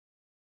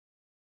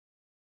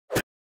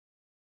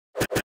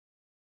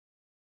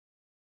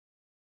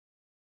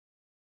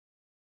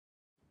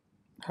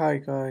Hi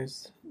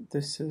guys,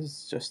 this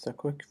is just a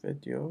quick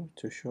video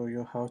to show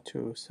you how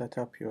to set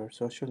up your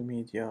social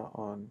media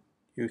on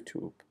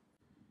YouTube.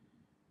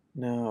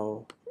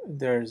 Now,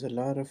 there's a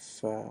lot of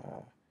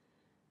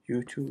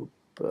YouTube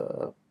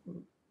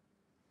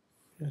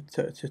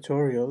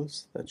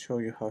tutorials that show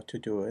you how to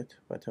do it,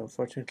 but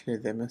unfortunately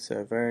they miss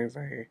a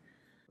very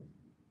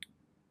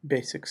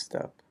basic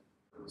step.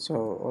 So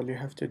all you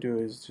have to do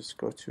is just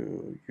go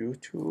to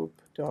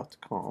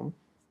youtube.com.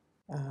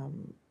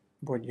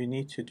 What you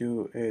need to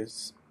do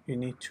is you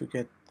need to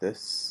get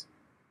this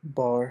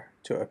bar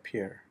to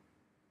appear,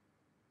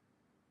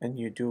 and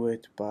you do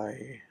it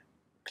by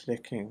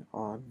clicking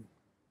on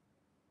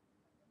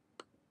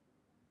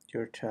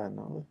your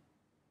channel.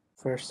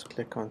 First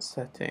click on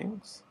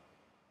settings,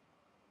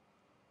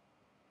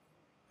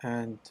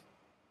 and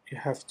you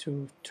have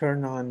to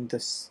turn on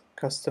this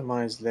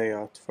customize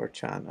layout for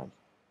channel.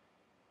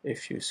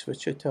 If you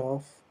switch it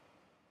off,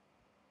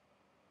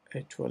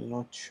 it will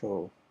not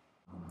show.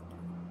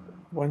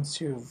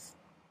 Once you've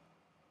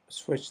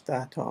switched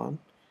that on,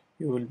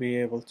 you will be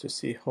able to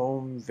see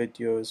home,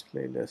 videos,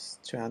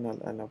 playlist, channel,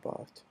 and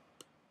about.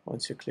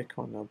 Once you click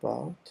on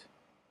about,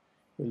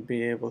 you'll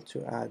be able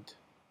to add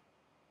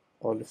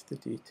all of the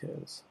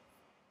details.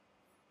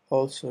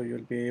 Also,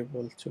 you'll be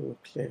able to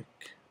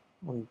click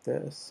on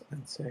this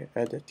and say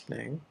edit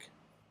link,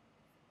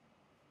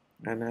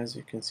 and as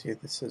you can see,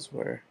 this is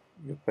where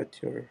you put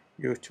your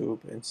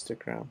YouTube,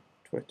 Instagram,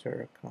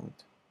 Twitter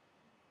account,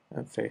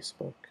 and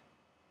Facebook.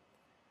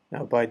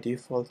 Now by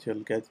default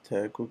you'll get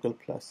a Google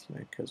Plus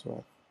link as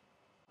well.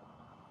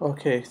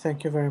 Okay,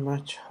 thank you very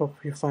much. Hope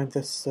you find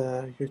this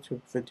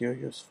YouTube video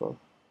useful.